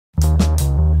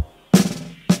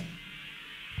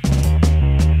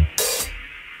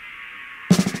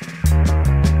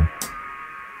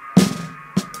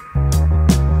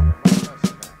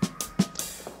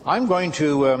I'm going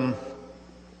to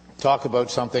talk about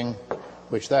something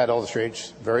which that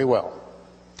illustrates very well.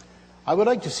 I would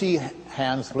like to see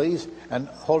hands, please, and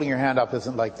holding your hand up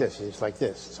isn't like this, it's like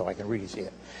this, so I can really see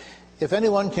it. If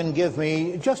anyone can give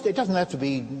me, it doesn't have to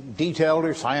be detailed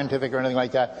or scientific or anything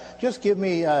like that, just give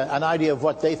me an idea of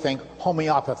what they think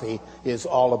homeopathy is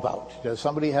all about. Does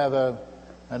somebody have a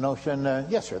notion?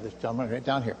 Yes, sir, this gentleman right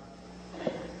down here.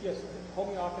 Yes,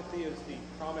 homeopathy is the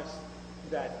promise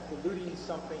that diluting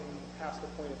something past the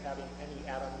point of having any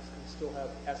atoms can still have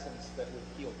essence that would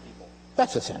heal people.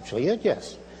 That's essentially it,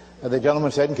 yes. The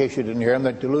gentleman said, in case you didn't hear him,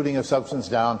 that diluting a substance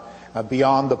down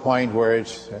beyond the point where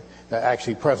it's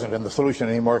actually present in the solution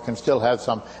anymore can still have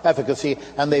some efficacy,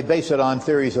 and they base it on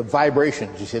theories of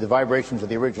vibrations. You see, the vibrations of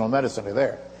the original medicine are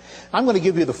there. I'm going to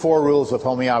give you the 4 rules of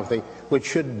homeopathy, which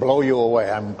should blow you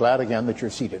away. I'm glad again that you're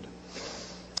seated.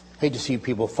 Hate to see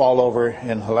people fall over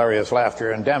in hilarious laughter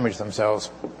and damage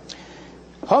themselves.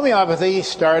 Homeopathy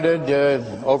started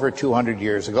over 200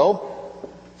 years ago.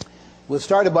 It was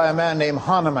started by a man named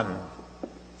Hahnemann.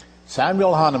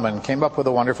 Samuel Hahnemann came up with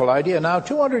a wonderful idea. Now,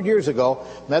 200 years ago,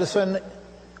 medicine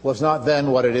was not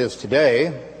then what it is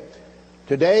today.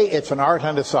 Today, it's an art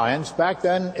and a science. Back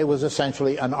then, it was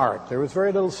essentially an art. There was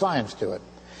very little science to it.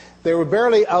 They were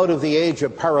barely out of the age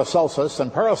of Paracelsus,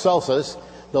 and Paracelsus,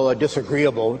 though a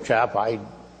disagreeable chap, I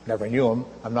never knew him,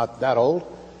 I'm not that old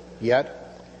yet,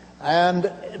 and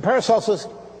Paracelsus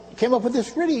came up with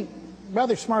this really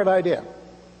rather smart idea.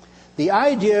 The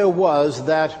idea was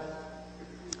that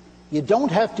you don't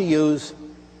have to use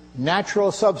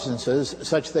natural substances,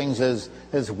 such things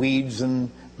as weeds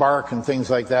and bark and things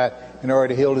like that, in order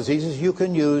to heal diseases. You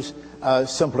can use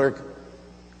simpler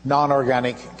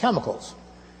non-organic chemicals.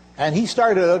 And he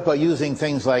started out by using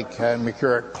things like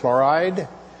mercuric chloride,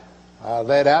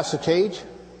 lead acetate,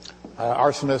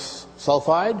 arsenic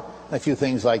sulfide, a few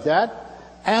things like that.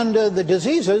 And the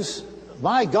diseases,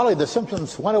 my golly, the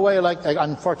symptoms went away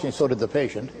unfortunately so did the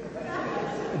patient.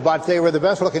 But they were the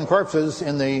best looking corpses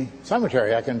in the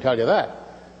cemetery, I can tell you that.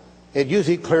 It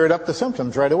usually cleared up the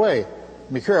symptoms right away.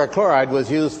 Mercuric chloride was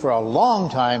used for a long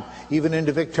time, even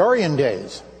into Victorian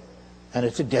days. And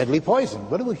it's a deadly poison,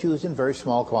 but it was used in very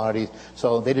small quantities,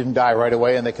 so they didn't die right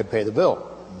away and they could pay the bill.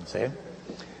 See?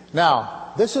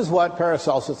 Now, this is what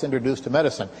Paracelsus introduced to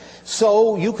medicine.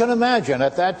 So you can imagine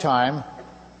at that time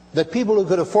that people who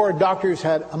could afford doctors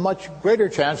had a much greater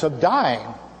chance of dying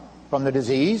from the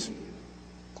disease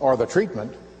or the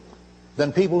treatment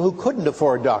than people who couldn't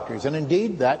afford doctors. And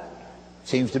indeed, that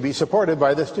seems to be supported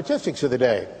by the statistics of the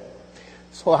day.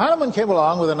 So Hahnemann came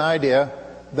along with an idea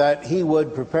that he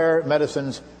would prepare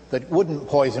medicines that wouldn't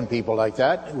poison people like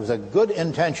that. It was a good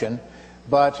intention,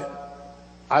 but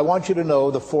I want you to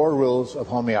know the 4 rules of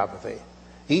homeopathy,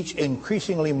 each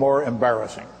increasingly more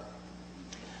embarrassing.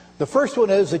 The first one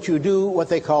is that you do what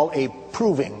they call a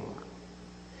proving.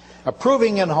 A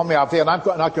proving in homeopathy, and I'm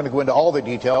not going to go into all the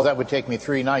details, that would take me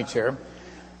 3 nights here.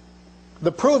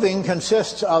 The proving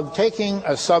consists of taking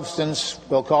a substance,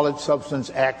 we'll call it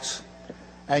substance X,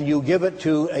 and you give it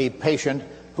to a patient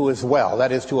who is well,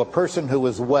 that is, to a person who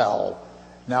is well.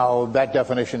 Now, that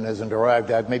definition isn't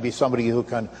arrived at. Maybe somebody who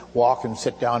can walk and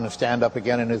sit down and stand up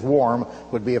again and is warm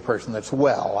would be a person that's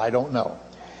well. I don't know.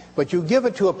 But you give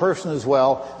it to a person as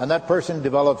well, and that person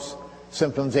develops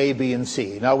symptoms A, B, and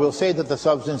C. Now, we'll say that the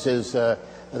substance is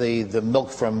the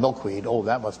milk from milkweed. Oh,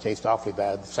 that must taste awfully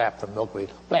bad, the sap from milkweed.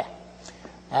 Blah.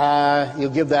 You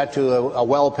give that to a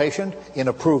well patient in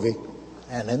a proving.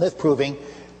 And in this proving,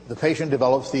 the patient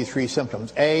develops these 3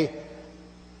 symptoms. A,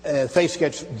 face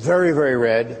gets very, very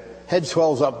red, head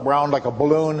swells up round like a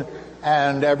balloon,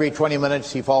 and every 20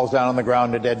 minutes he falls down on the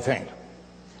ground a dead faint.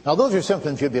 Now, those are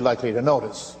symptoms you'd be likely to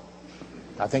notice.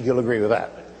 I think you'll agree with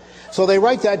that. So they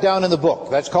write that down in the book.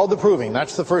 That's called the proving.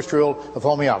 That's the first rule of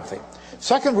homeopathy.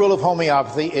 Second rule of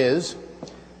homeopathy is,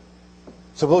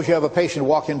 suppose you have a patient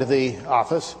walk into the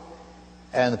office,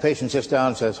 and the patient sits down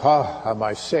and says, am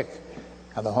I sick?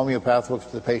 And the homeopath looks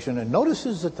at the patient and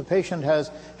notices that the patient has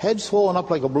head swollen up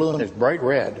like a balloon, it's bright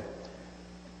red.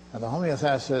 And the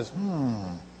homeopath says,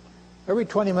 every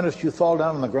 20 minutes you fall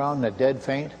down on the ground in a dead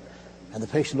faint? And the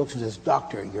patient looks and says,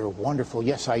 doctor, you're wonderful.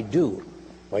 Yes, I do.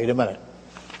 Wait a minute.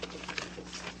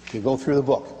 You go through the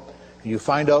book, and you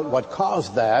find out what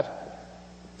caused that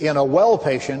in a well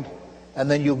patient, and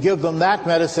then you give them that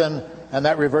medicine, and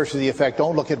that reverses the effect.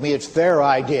 Don't look at me, it's their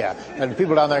idea. And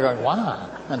people down there going, wow.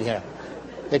 And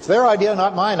it's their idea,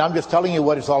 not mine. I'm just telling you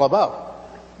what it's all about.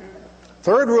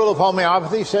 Third rule of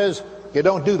homeopathy says you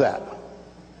don't do that.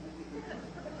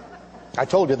 I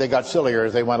told you they got sillier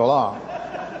as they went along.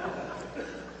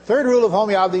 Third rule of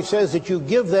homeopathy says that you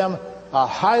give them a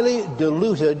highly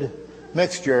diluted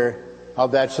mixture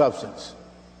of that substance.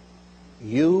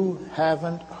 You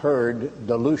haven't heard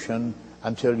dilution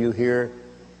until you hear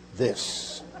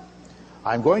this.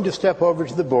 I'm going to step over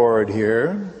to the board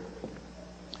here.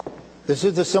 This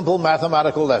is the simple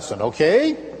mathematical lesson,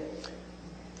 okay?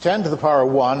 10 to the power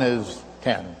 1 is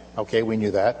 10. Okay, we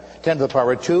knew that. 10 to the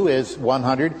power 2 is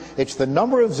 100. It's the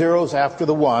number of zeros after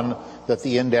the 1 that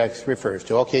the index refers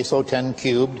to. Okay, so 10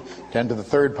 cubed, 10 to the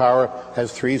third power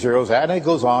has 3 zeros, and it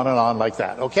goes on and on like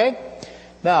that, okay?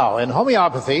 Now, in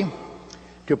homeopathy,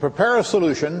 to prepare a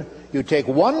solution, you take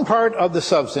one part of the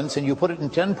substance and you put it in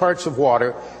 10 parts of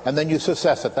water, and then you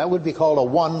success it. That would be called a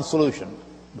one solution.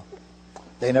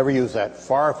 They never use that.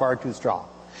 Far, far too strong.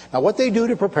 Now, what they do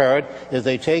to prepare it is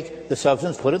they take the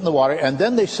substance, put it in the water, and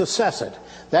then they success it.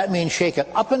 That means shake it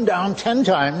up and down 10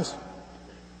 times,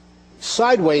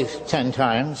 sideways 10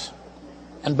 times,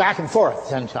 and back and forth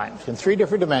 10 times, in 3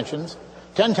 different dimensions,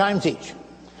 10 times each.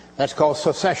 That's called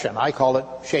succession. I call it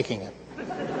shaking it.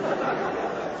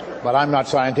 But I'm not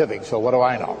scientific, so what do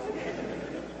I know?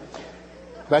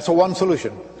 That's a one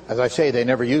solution. As I say, they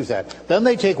never use that. Then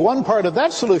they take one part of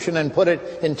that solution and put it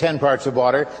in 10 parts of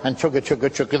water and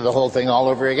chugga the whole thing all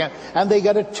over again. And they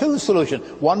get a two solution,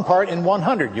 one part in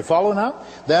 100. You follow now?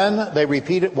 Then they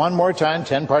repeat it one more time,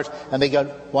 10 parts, and they get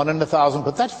 1 in 1,000.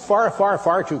 But that's far, far,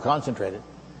 far too concentrated.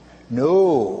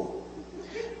 No.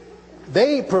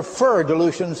 They prefer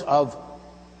dilutions of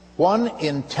 1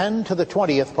 in 10 to the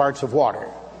 20th parts of water.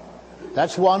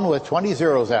 That's one with 20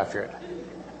 zeros after it.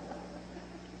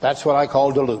 That's what I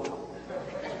call dilute.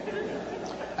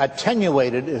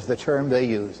 Attenuated is the term they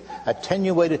use.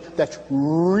 Attenuated, that's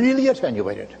really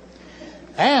attenuated.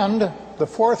 And the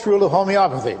fourth rule of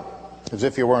homeopathy, as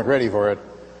if you weren't ready for it,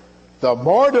 the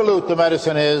more dilute the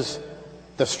medicine is,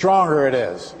 the stronger it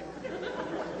is.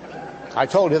 I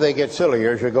told you they get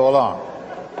sillier as you go along.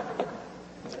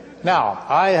 Now,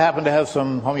 I happen to have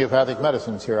some homeopathic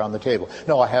medicines here on the table.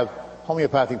 No, I have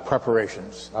homeopathic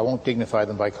preparations. I won't dignify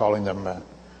them by calling them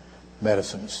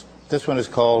medicines. This one is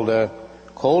called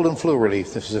cold and flu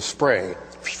relief. This is a spray.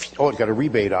 Oh, it's got a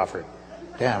rebate offer.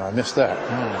 Damn, I missed that.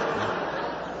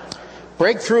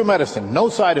 Breakthrough medicine. No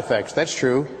side effects. That's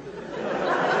true.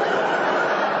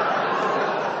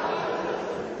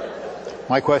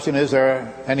 My question is, are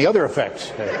there any other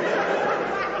effects?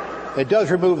 It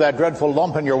does remove that dreadful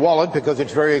lump in your wallet because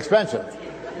it's very expensive.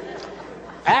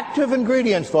 Active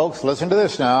ingredients, folks. Listen to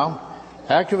this now.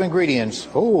 Active ingredients.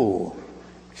 Oh.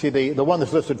 See, the one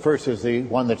that's listed first is the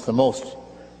one that's the most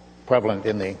prevalent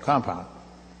in the compound.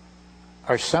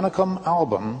 Arsenicum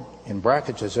album, in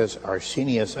brackets it says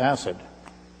arsenious acid.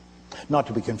 Not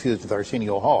to be confused with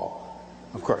Arsenio Hall,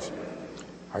 of course.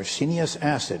 Arsenious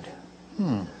acid.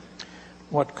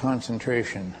 What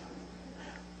concentration?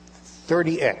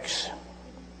 30x.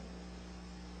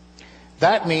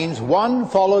 That means 1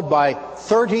 followed by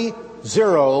 30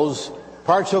 zeros,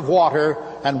 parts of water,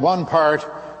 and 1 part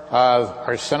of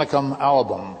arsenicum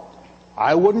album.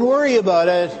 I wouldn't worry about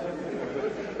it.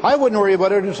 I wouldn't worry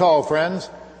about it at all, friends,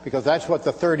 because that's what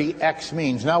the 30x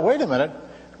means. Now, wait a minute.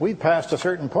 We've passed a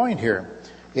certain point here.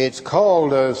 It's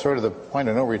called sort of the point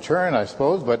of no return, I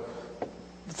suppose, but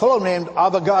a fellow named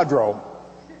Avogadro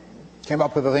came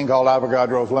up with a thing called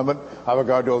Avogadro's limit,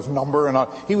 Avogadro's number, and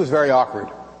all. He was very awkward,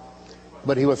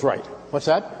 but he was right. What's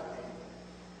that?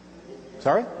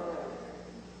 Sorry?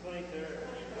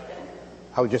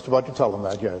 I was just about to tell them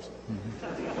that, yes.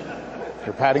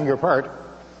 You're padding your part.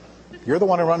 You're the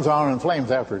one who runs on in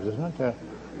flames afterwards, isn't it?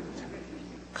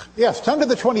 Yes, 10 to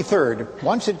the 23rd.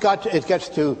 Once it gets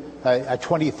to a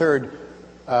 23rd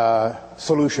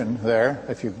solution there,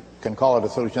 if you can call it a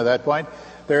solution at that point,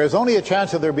 there is only a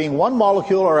chance of there being one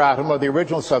molecule or atom of the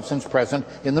original substance present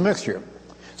in the mixture.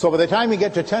 So by the time you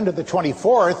get to 10 to the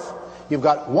 24th, you've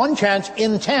got one chance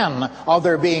in 10 of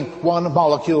there being one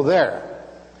molecule there.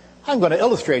 I'm going to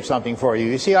illustrate something for you.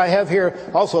 You see, I have here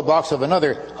also a box of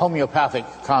another homeopathic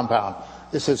compound.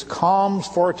 This is Calm's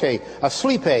Forte, a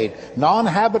sleep aid,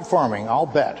 non-habit forming, I'll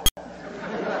bet.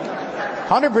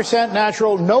 100%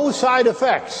 natural, no side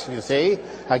effects, you see.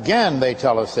 Again, they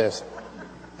tell us this.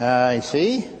 You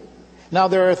see? Now,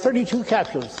 there are 32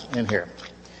 capsules in here.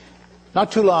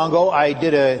 Not too long ago, I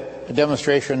did a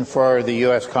demonstration for the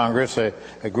U.S. Congress, a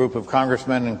group of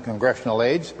congressmen and congressional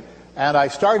aides. And I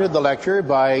started the lecture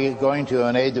by going to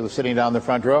an aide that was sitting down the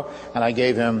front row, and I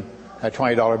gave him a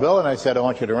 $20 bill, and I said, I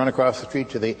want you to run across the street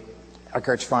to the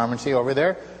Eckart's Pharmacy over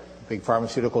there, a big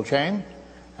pharmaceutical chain.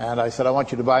 And I said, I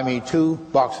want you to buy me 2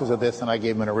 boxes of this, and I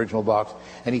gave him an original box.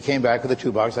 And he came back with the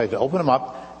 2 boxes. I had to open them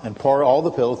up and pour all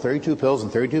the pills, 32 pills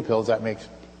and 32 pills, that makes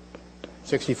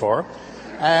 64.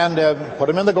 And put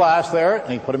them in the glass there,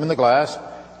 and he put them in the glass.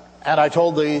 And I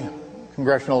told the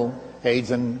congressional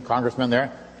aides and congressmen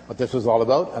there what this was all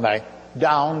about, and I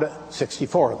downed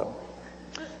 64 of them.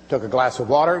 Took a glass of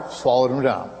water, swallowed them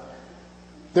down.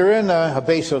 They're in a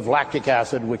base of lactic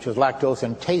acid, which is lactose,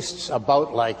 and tastes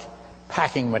about like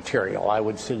packing material. I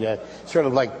would say sort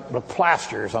of like the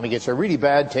plaster or something. It's a really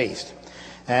bad taste.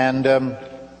 And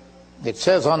it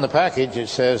says on the package, it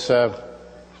says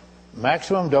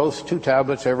maximum dose 2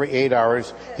 tablets every 8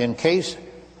 hours. In case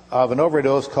of an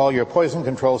overdose, call your poison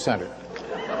control center.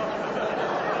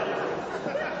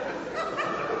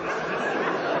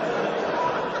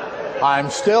 I'm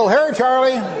still here,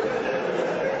 Charlie.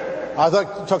 I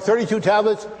thought it took 32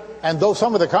 tablets, and though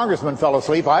some of the congressmen fell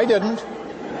asleep, I didn't.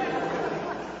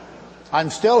 I'm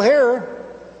still here,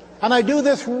 and I do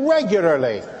this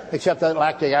regularly, except that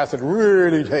lactic acid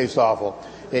really tastes awful.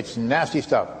 It's nasty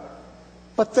stuff.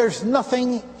 But there's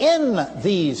nothing in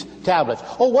these tablets.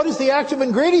 Oh, what is the active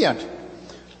ingredient?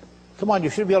 Come on, you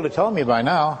should be able to tell me by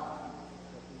now.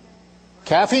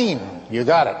 Caffeine. You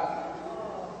got it.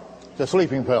 It's a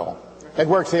sleeping pill. It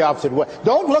works the opposite way.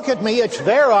 Don't look at me. It's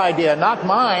their idea, not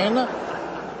mine.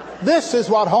 This is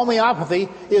what homeopathy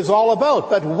is all about.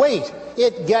 But wait,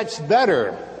 it gets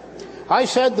better. I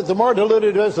said that the more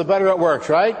diluted it is, the better it works,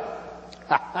 right?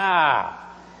 Ha ha.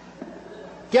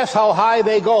 Guess how high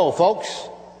they go, folks?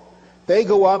 They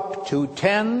go up to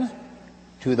 10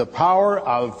 to the power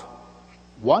of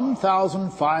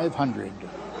 1,500.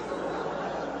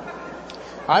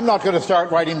 I'm not going to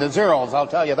start writing the zeros, I'll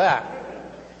tell you that.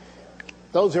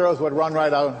 Those zeros would run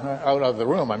right out of the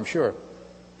room, I'm sure.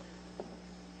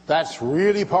 That's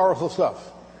really powerful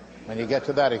stuff when you get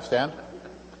to that extent.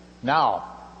 Now,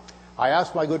 I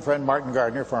asked my good friend Martin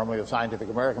Gardner, formerly of Scientific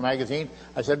American magazine,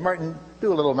 I said, Martin,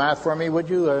 do a little math for me, would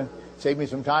you? Save me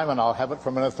some time and I'll have it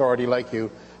from an authority like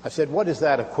you. I said, what is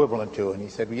that equivalent to? And he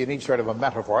said, well, you need sort of a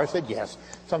metaphor. I said, yes,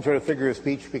 some sort of figure of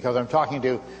speech, because I'm talking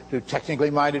to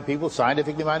technically minded people,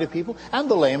 scientifically minded people, and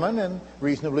the layman and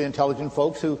reasonably intelligent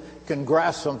folks who can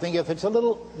grasp something if it's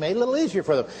made a little easier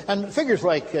for them. And figures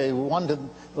like 1 to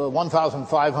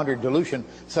 1,500 dilution,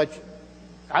 such,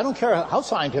 I don't care how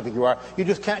scientific you are, you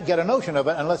just can't get a notion of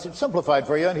it unless it's simplified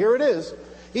for you, and here it is.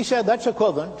 He said that's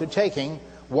equivalent to taking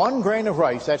 1 grain of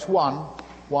rice, that's one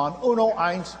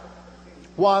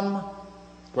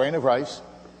grain of rice,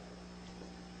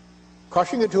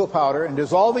 crushing it to a powder and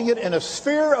dissolving it in a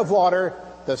sphere of water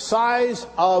the size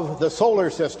of the solar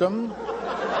system,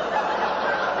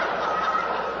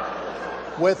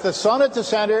 with the sun at the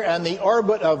center and the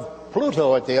orbit of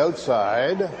Pluto at the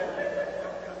outside.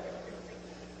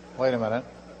 Wait a minute.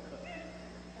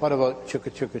 What about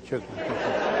chugga chugga chugga?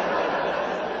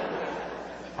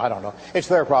 I don't know. It's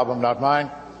their problem, not mine.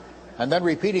 And then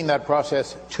repeating that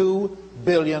process 2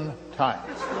 billion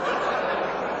times.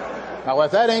 Now,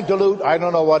 if that ain't dilute, I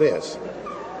don't know what is.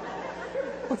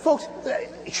 But folks,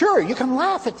 sure, you can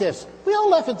laugh at this. We all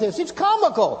laugh at this. It's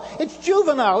comical. It's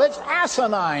juvenile. It's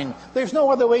asinine. There's no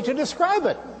other way to describe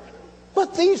it.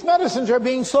 But these medicines are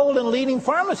being sold in leading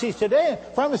pharmacies today,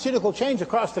 pharmaceutical chains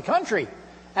across the country.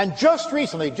 And just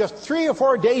recently, just 3 or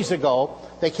 4 days ago,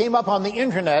 they came up on the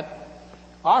internet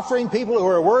offering people who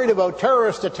are worried about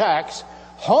terrorist attacks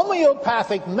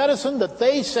homeopathic medicine that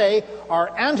they say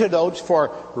are antidotes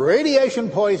for radiation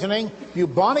poisoning,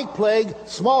 bubonic plague,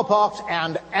 smallpox,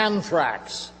 and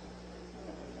anthrax.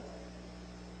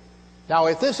 Now,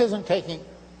 if this isn't taking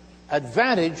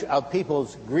advantage of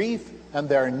people's grief and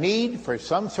their need for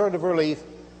some sort of relief,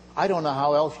 I don't know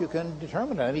how else you can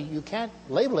determine it. I mean, you can't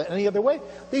label it any other way.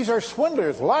 These are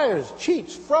swindlers, liars,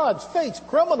 cheats, frauds, fakes,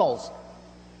 criminals.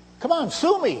 Come on,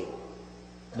 sue me.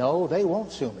 No, they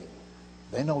won't sue me.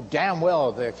 They know damn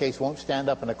well their case won't stand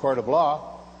up in a court of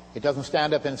law. It doesn't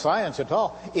stand up in science at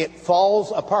all. It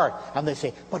falls apart. And they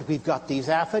say, but we've got these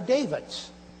affidavits.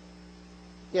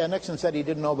 Yeah, Nixon said he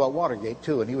didn't know about Watergate,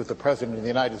 too, and he was the president of the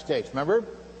United States. Remember?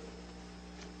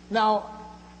 Now,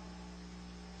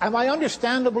 am I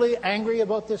understandably angry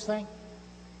about this thing?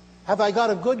 Have I got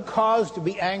a good cause to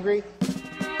be angry?